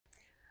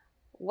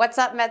What's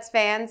up, Mets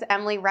fans?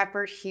 Emily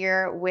Reppert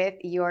here with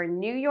your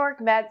New York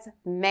Mets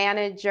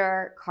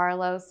manager,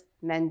 Carlos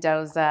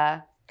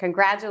Mendoza.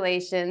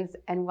 Congratulations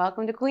and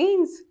welcome to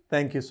Queens.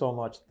 Thank you so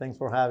much. Thanks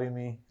for having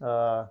me.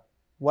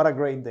 What a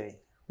great day.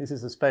 This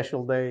is a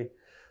special day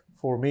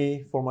for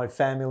me, for my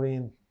family,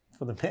 and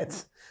for the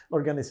Mets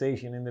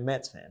organization and the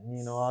Mets fan.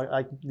 You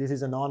know, this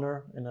is an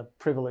honor and a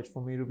privilege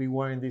for me to be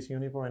wearing this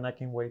uniform, and I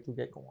can't wait to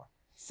get going.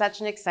 Such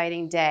an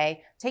exciting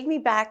day. Take me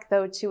back,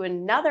 though, to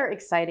another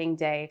exciting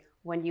day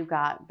when you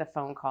got the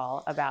phone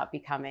call about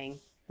becoming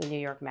the New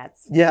York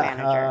Mets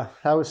manager.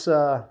 I was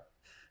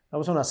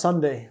on a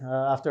Sunday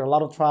after a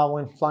lot of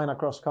traveling, flying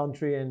across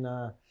country, and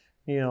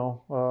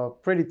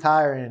pretty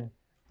tiring.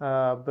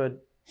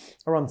 But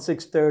around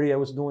 6:30, I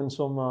was doing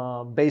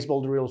some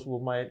baseball drills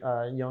with my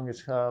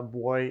youngest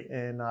boy,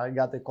 and I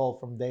got the call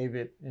from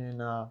David,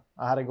 and I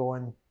had to go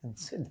in and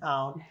sit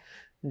down.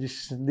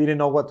 Just didn't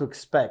know what to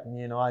expect.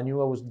 You know, I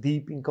knew I was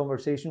deep in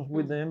conversations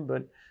with him,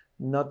 but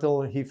not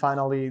till he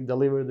finally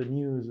delivered the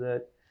news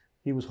that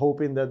he was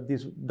hoping that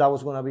that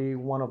was going to be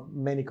one of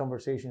many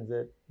conversations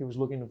that he was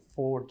looking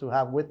forward to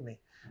have with me.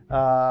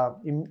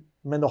 It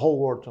meant the whole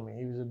world to me.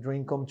 It was a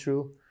dream come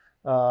true.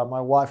 My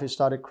wife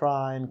started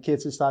crying,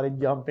 kids started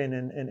jumping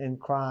and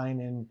crying,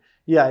 and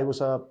yeah, it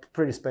was a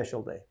pretty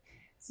special day.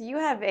 So you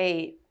have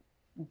a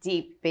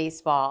deep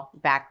baseball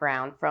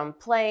background, from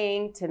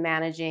playing to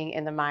managing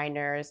in the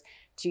minors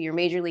to your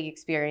major league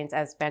experience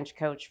as bench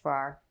coach for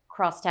our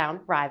crosstown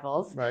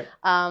rivals. Right.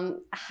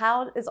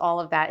 How is all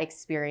of that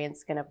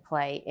experience going to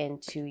play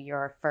into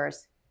your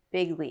first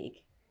big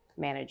league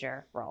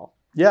manager role?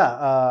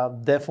 Yeah,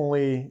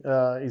 definitely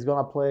is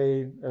going to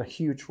play a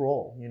huge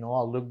role. You know,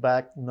 I'll look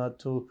back not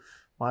to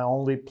my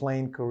only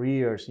playing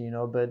careers,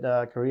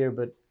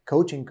 but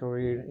coaching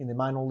career in the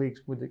minor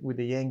leagues with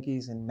the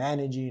Yankees, and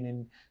managing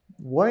and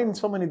wearing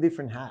so many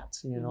different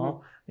hats,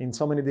 in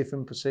so many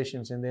different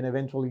positions, and then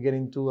eventually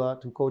getting to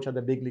coach at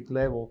the big league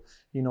level,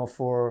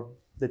 for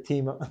the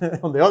team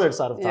on the other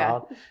side of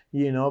town,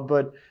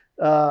 But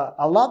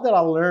a lot that I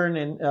learned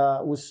and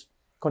was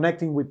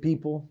connecting with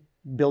people,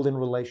 building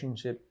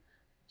relationship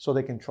so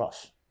they can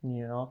trust,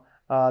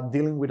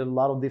 dealing with a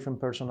lot of different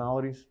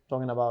personalities,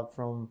 talking about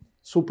from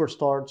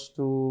superstars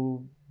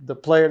to the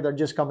player that are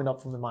just coming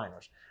up from the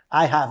minors.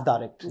 I have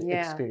that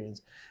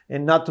experience.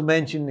 And not to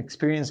mention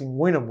experiencing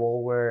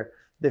Winnable, where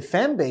the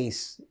fan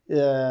base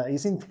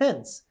is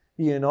intense.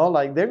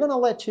 Like they're going to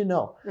let you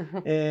know.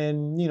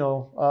 And,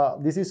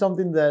 this is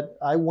something that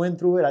I went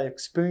through it. I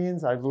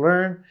experienced, I've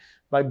learned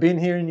by being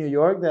here in New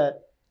York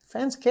that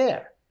fans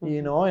care,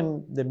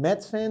 and the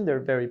Mets fan,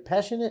 they're very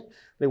passionate.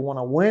 They want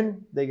to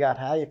win. They got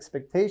high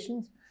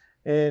expectations.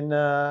 And,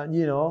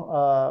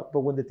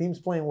 but when the team's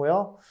playing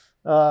well,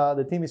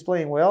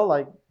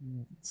 like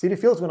Citi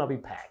Field's going to be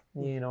packed,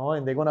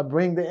 and they're going to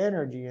bring the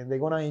energy and they're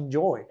going to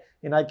enjoy.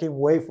 And I can't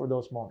wait for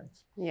those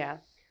moments. Yeah.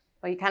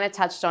 Well, you kind of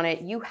touched on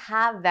it. You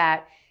have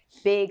that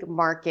big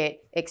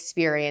market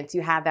experience.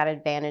 You have that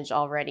advantage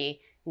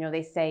already.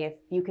 They say if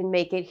you can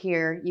make it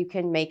here, you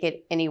can make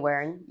it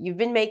anywhere. And you've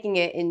been making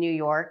it in New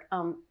York.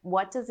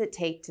 What does it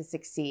take to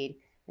succeed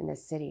in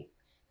this city?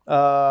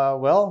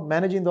 Well,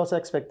 managing those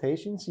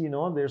expectations,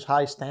 there's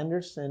high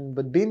standards,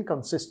 but being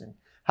consistent,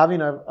 having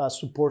a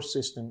support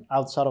system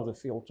outside of the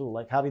field too,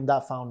 like having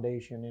that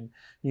foundation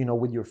and,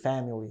 with your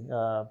family,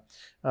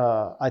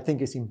 I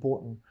think is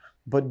important.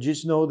 But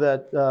just know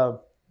that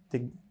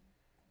the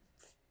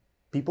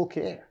people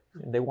care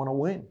and they want to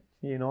win,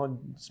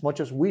 as much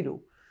as we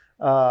do.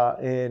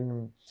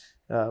 And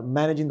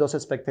managing those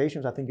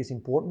expectations, I think, is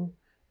important.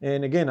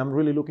 And again, I'm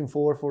really looking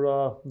forward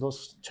for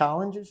those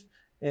challenges.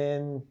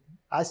 And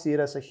I see it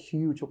as a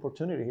huge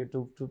opportunity here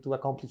to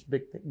accomplish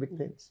big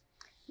things.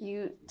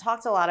 You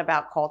talked a lot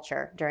about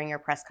culture during your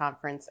press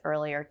conference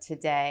earlier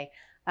today.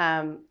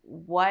 Can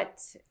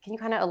you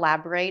kind of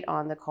elaborate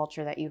on the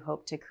culture that you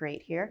hope to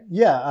create here?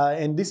 Yeah,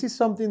 and this is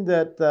something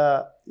that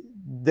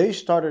they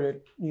started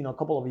it, a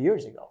couple of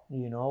years ago,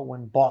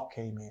 when Buck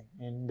came in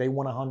and they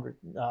won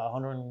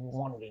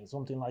 101 games,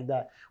 something like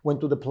that,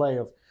 went to the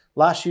playoff.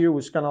 Last year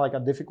was kind of like a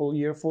difficult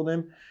year for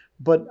them,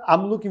 but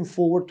I'm looking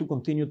forward to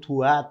continue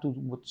to add to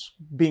what's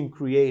being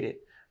created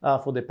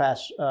for the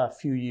past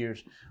few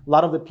years. A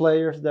lot of the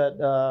players that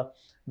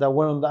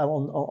were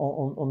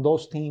on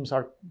those teams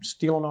are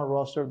still on our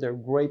roster. They're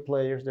great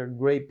players. They're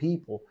great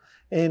people.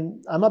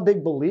 And I'm a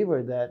big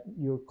believer that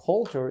your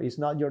culture is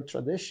not your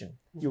tradition.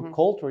 Your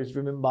culture is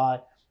driven by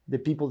the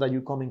people that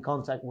you come in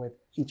contact with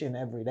each and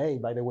every day,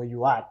 by the way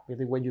you act, by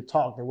the way you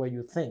talk, the way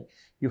you think.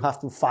 You have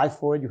to fight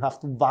for it. You have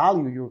to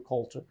value your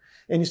culture.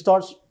 And it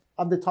starts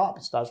at the top.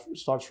 It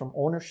starts from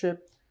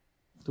ownership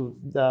to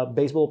the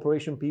baseball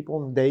operation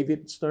people, and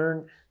David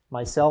Stern,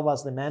 myself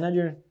as the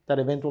manager, that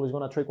eventually is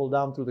going to trickle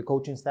down to the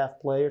coaching staff,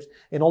 players,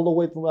 and all the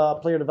way to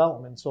player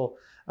development. So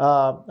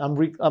I'm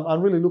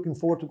really looking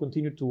forward to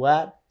continue to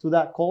add to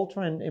that culture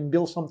and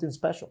build something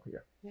special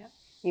here. Yeah.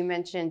 You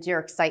mentioned your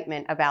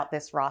excitement about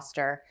this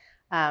roster.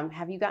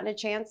 Have you gotten a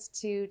chance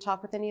to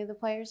talk with any of the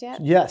players yet?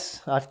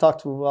 Yes, I've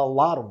talked to a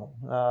lot of them,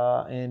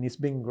 and it's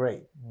been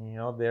great.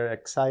 They're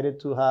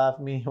excited to have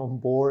me on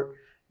board.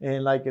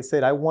 And like I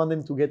said, I want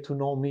them to get to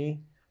know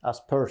me as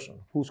a person,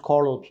 who's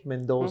Carlos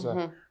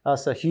Mendoza,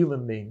 as a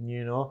human being,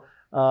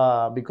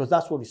 because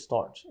that's where it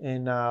starts.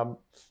 And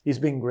it's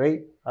been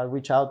great. I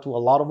reached out to a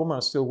lot of them.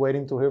 I'm still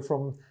waiting to hear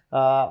from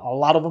a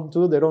lot of them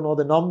too. They don't know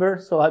the number,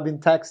 so I've been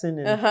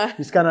texting and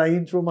just kind of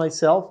intro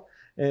myself.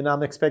 And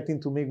I'm expecting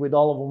to meet with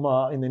all of them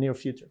in the near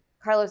future.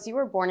 Carlos, you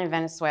were born in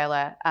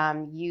Venezuela.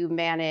 You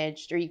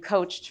managed or you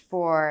coached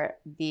for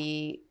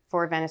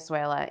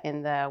Venezuela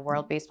in the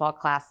World Baseball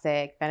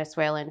Classic,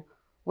 Venezuelan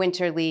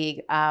Winter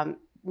League.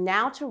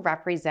 Now to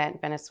represent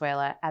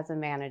Venezuela as a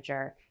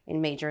manager in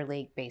Major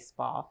League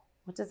Baseball.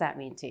 What does that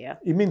mean to you?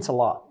 It means a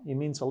lot.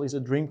 It's a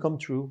dream come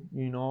true.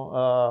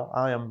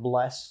 I am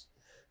blessed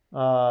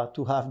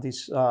to have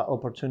this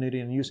opportunity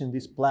and using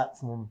this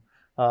platform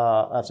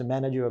as a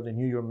manager of the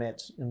New York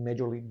Mets in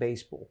Major League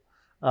Baseball.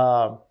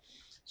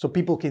 So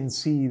people can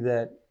see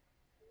that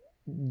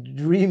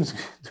dreams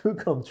do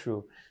come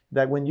true.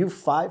 That when you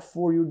fight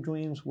for your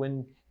dreams,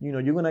 when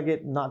you're gonna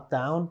get knocked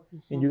down,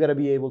 and you gotta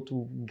be able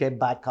to get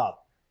back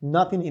up.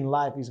 Nothing in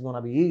life is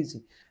gonna be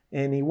easy,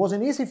 and it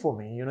wasn't easy for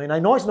me. And I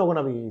know it's not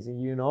gonna be easy.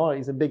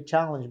 It's a big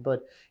challenge,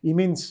 but it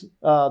means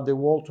the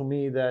world to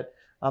me that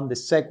I'm the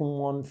second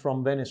one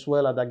from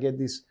Venezuela that get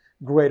this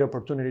great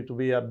opportunity to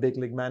be a big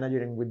league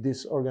manager, and with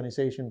this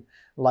organization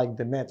like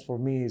the Mets, for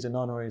me, is an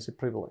honor, it's a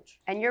privilege.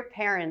 And your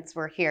parents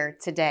were here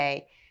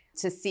today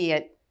to see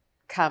it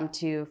come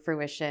to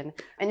fruition,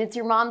 and it's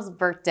your mom's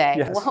birthday.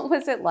 Yes. What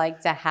was it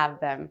like to have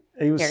them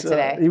here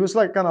today? It was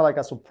kind of like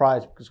a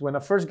surprise, because when I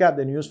first got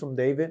the news from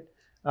David,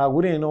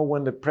 we didn't know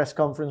when the press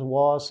conference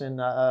was, and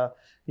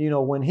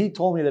when he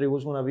told me that it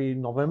was going to be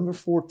November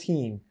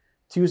 14.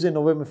 Tuesday,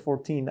 November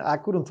 14, I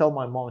couldn't tell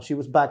my mom. She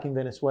was back in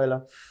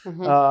Venezuela. We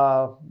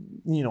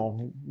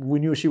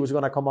knew she was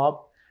going to come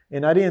up.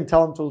 And I didn't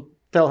tell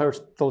her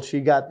till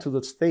she got to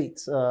the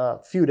States a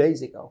few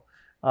days ago.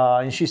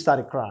 And she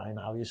started crying,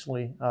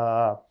 obviously,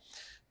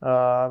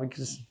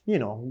 because,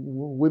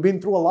 we've been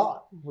through a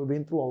lot.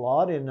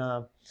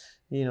 And,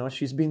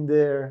 she's been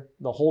there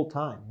the whole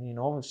time.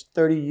 It's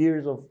 30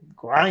 years of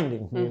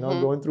grinding,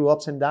 going through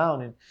ups and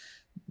downs. And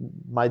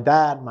my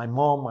dad, my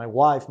mom, my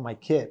wife, my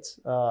kids,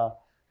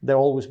 they've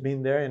always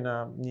been there, and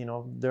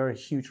they're a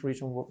huge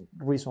reason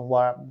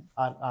why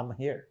I'm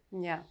here.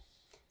 Yeah.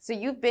 So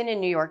you've been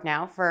in New York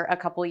now for a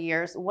couple of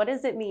years. What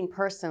does it mean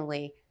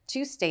personally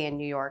to stay in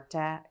New York,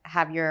 to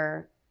have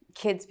your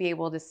kids be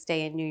able to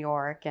stay in New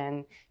York?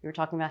 And you were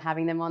talking about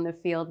having them on the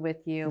field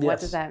with you. Yes. What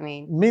does that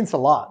mean? It means a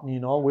lot.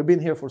 We've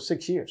been here for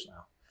 6 years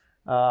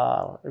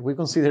now. We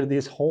consider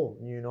this home.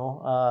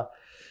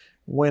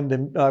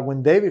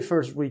 When David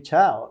first reached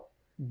out,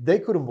 they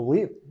couldn't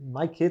believe it.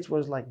 My kids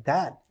was like,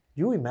 "Dad,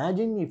 you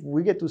imagine if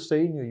we get to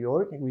stay in New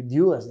York with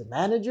you as the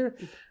manager?"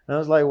 And I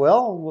was like,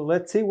 well,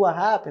 let's see what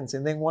happens.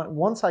 And then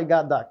once I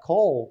got that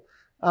call,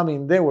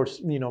 they were,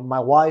 my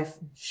wife,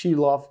 she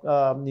loved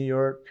New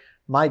York.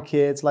 My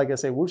kids, like I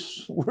said,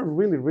 we're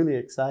really, really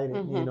excited,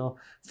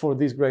 for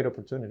this great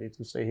opportunity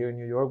to stay here in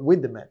New York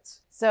with the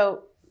Mets.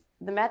 So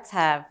the Mets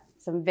have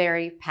some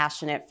very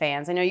passionate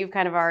fans. I know you've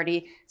kind of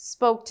already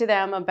spoke to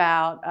them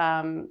about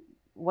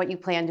what you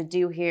plan to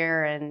do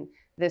here and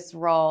this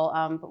role,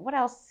 but what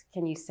else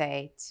can you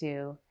say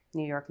to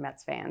New York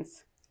Mets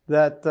fans?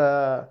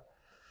 That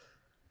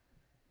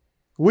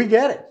we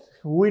get it.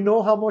 We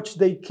know how much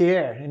they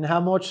care and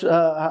how much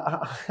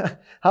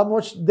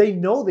they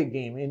know the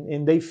game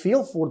and they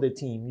feel for the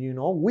team.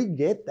 We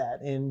get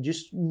that, and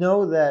just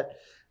know that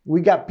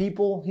we got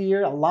people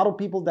here, a lot of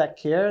people that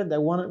care,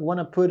 that want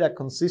to put a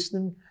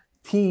consistent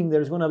team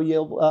that's going to be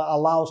able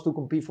allow us to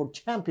compete for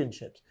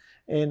championships.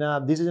 And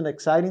this is an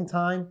exciting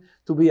time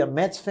to be a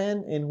Mets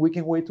fan, and we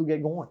can't wait to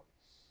get going.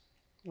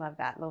 Love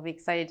that. We'll be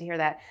excited to hear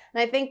that.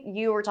 And I think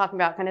you were talking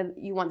about kind of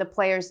you want the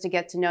players to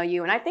get to know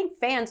you. And I think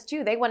fans,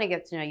 too, they want to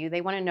get to know you.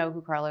 They want to know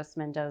who Carlos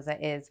Mendoza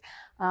is.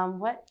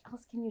 What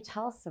else can you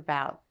tell us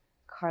about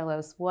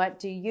Carlos? What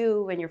do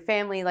you and your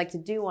family like to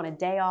do on a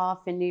day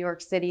off in New York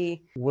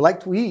City? We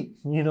like to eat,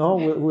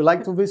 we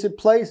like to visit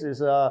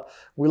places.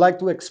 We like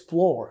to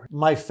explore.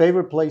 My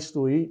favorite place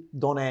to eat,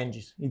 Don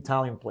Angie's,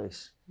 Italian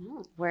place.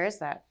 Where is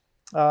that?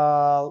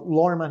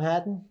 Lower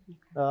Manhattan.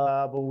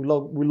 But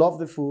we love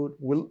the food.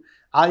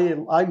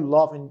 I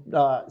love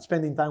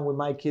spending time with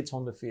my kids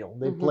on the field.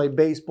 They play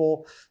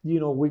baseball.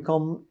 We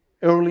come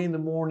early in the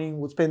morning.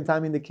 We spend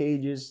time in the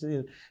cages,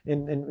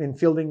 in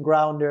fielding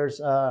grounders.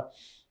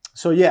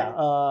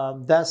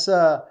 That's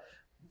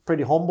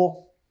pretty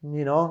humble.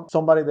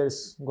 Somebody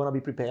that's gonna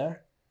be prepared,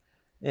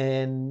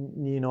 and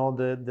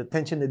the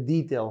attention to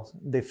details,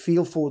 the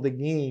feel for the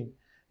game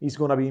is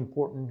gonna be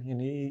important,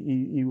 and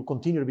it will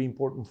continue to be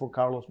important for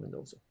Carlos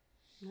Mendoza.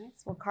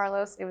 Nice. Well,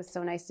 Carlos, it was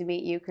so nice to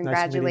meet you.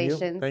 Congratulations. Nice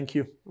to meet you. Thank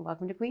you.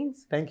 Welcome to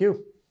Queens. Thank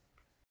you.